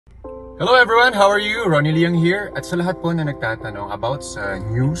Hello everyone! How are you? Ronnie Liang here. At sa lahat po na nagtatanong about sa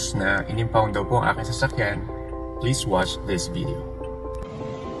news na inimpound daw po ang aking sasakyan, please watch this video.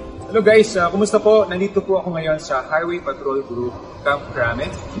 Hello guys! Kumusta po? Nandito po ako ngayon sa Highway Patrol Group Camp Kramet.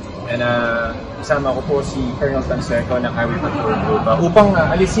 And kasama ko po si Colonel Tanseco ng Highway Patrol Group upang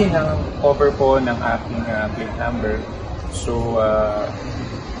alisin ang cover po ng aking plate number. So,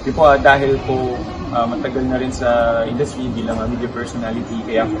 yun po dahil po matagal na rin sa industry bilang media personality,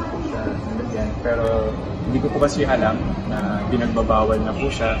 kaya po siya nalagyan. Pero hindi ko po kasi alam na binagbabawal na po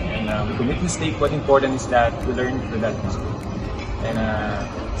siya. And we commit mistake. What important is that we learn through that mistake. And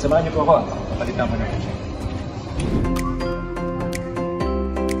samahan niyo po ako. Kapalitan ko na po siya.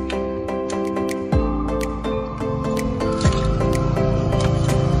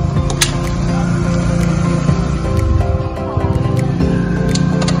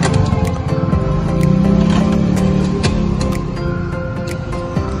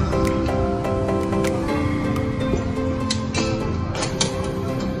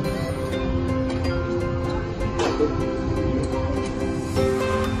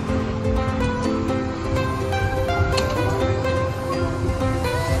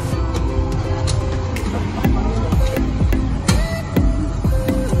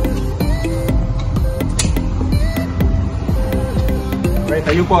 Right,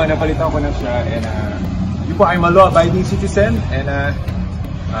 ayun po, napalitan ko na siya. And yun po, I'm a law-abiding citizen and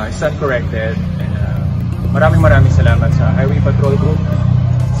stand corrected. And maraming salamat sa Highway Patrol Group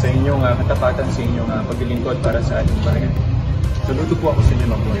sa inyong katapatan, sa inyong paglilingkod para sa ating bayan. Saludo po ako sa inyo,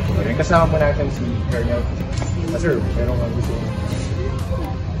 mabuhay po. Kasama po natin si Colonel. Sir, meron nga gusto mo.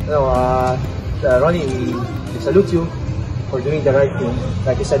 Hello, Ronnie, we salute you for doing the right thing.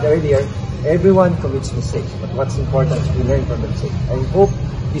 Like I said earlier, everyone commits mistakes, but what's important is we learn from the mistake. I hope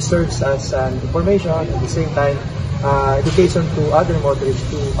this serves as an information, at the same time, education to other motorists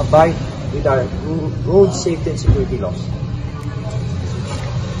to abide with our road safety and security laws.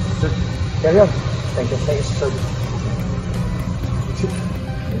 Sir, carry on. Thank you, sir.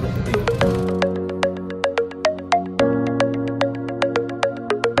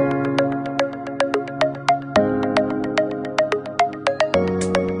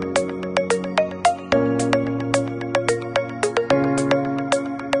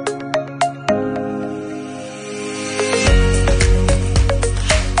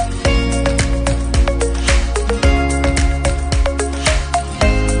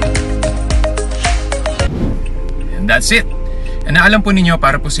 That's it! And naalam po ninyo,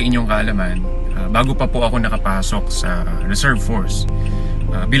 para po sa inyong kaalaman, bago pa po ako nakapasok sa Reserve Force,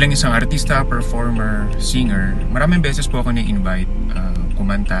 bilang isang artista, performer, singer, maraming beses po ako na-invite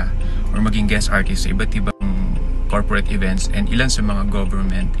kumanta or maging guest artist sa iba't ibang corporate events and ilan sa mga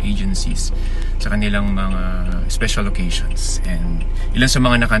government agencies sa kanilang mga special occasions. And ilan sa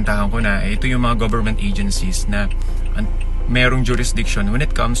mga nakantahan ko na, ito yung mga government agencies na merong jurisdiction when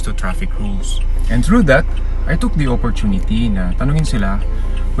it comes to traffic rules. And through that, I took the opportunity na tanungin sila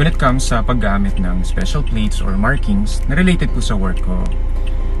when it comes sa paggamit ng special plates or markings na related po sa work ko.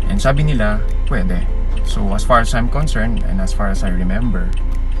 And sabi nila, pwede. So as far as I'm concerned and as far as I remember,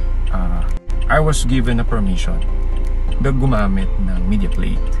 I was given a permission na gumamit ng media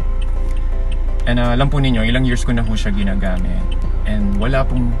plate. And alam po ninyo, ilang years ko na po siya ginagamit and wala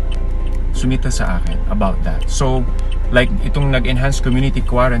pong sumita sa akin about that. So like itong nag-enhanced community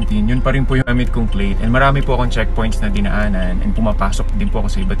quarantine, yun pa rin po yung gamit kong plate. And marami po akong checkpoints na dinaanan and pumapasok din po ako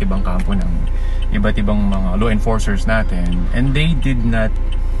sa iba't ibang kampo ng iba't ibang mga law enforcers natin. And they did not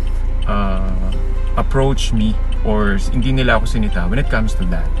approach me or hindi nila ako sinita when it comes to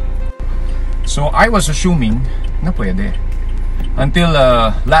that. So I was assuming na pwede. Until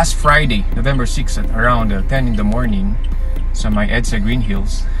last Friday, November 6 at around 10 in the morning sa may EDSA Green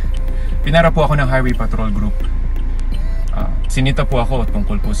Hills, pinara po ako ng Highway Patrol Group. Sinita po ako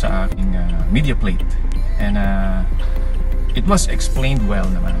tungkol po sa aking media plate. And it was explained well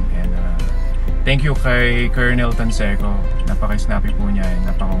naman. And thank you kay Colonel Tanseco. Napaka-snappy po niya.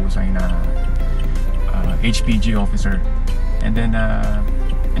 Napaka-usay na HPG officer. And then,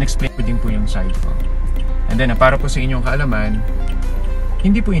 in-explain ko din po yung side ko. And then, para po sa inyong kaalaman,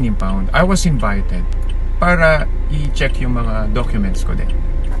 hindi po in-impound. I was invited para i-check yung mga documents ko din.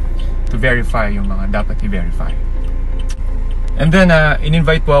 To verify yung mga dapat i-verify. And then,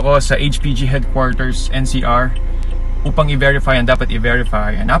 in-invite po ako sa HPG headquarters, NCR, upang i-verify ang dapat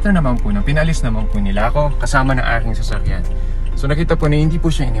i-verify. And after naman po, pinalis naman po nila ako kasama ng aking sasakyan. So nakita po na hindi po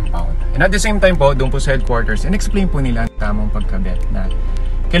siya in-impound. And at the same time po, doon po sa headquarters, in-explain po nila ang tamang pagkabit na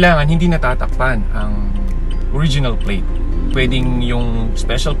kailangan hindi natatakpan ang original plate. pwedeng yung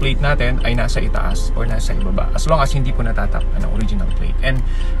special plate natin ay nasa itaas or nasa ibaba, as long as hindi po natatakpan ng original plate. And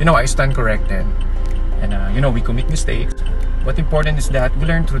I stand corrected, and we commit mistakes. What important is that we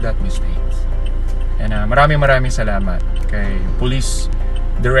learn through that mistakes. And maraming salamat kay Police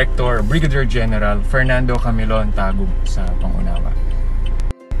Director Brigadier General Fernando Camilon Tagum sa pangunawa.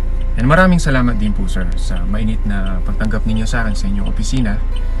 And maraming salamat din po, sir, sa mainit na pagtanggap ninyo sa akin sa inyong opisina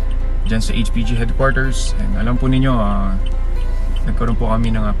dyan sa HPG headquarters. And alam po ninyo, nagkaroon po kami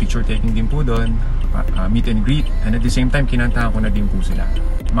ng picture taking din po doon, meet and greet, and at the same time kinantahan ko na din po sila,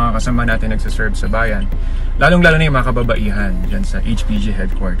 mga kasama natin nagsaserve sa bayan, lalong-lalo na yung mga kababaihan dyan sa HPG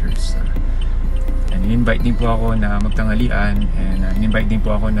headquarters. And in-invite din po ako na magtanghalian, and in-invite din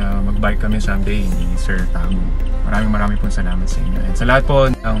po ako na mag-bike kami someday ni Sir Tago. Maraming pong salamat sa inyo. And sa lahat po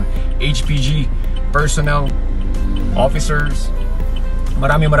ng HPG personnel, officers,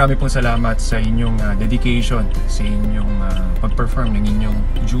 maraming pong salamat sa inyong dedication, sa inyong pag-perform ng inyong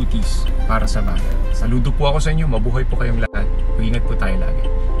duties para sa bayan. Saludo po ako sa inyo, mabuhay po kayong lahat. Mag-ingat po tayo lagi.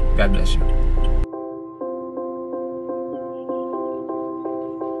 God bless you.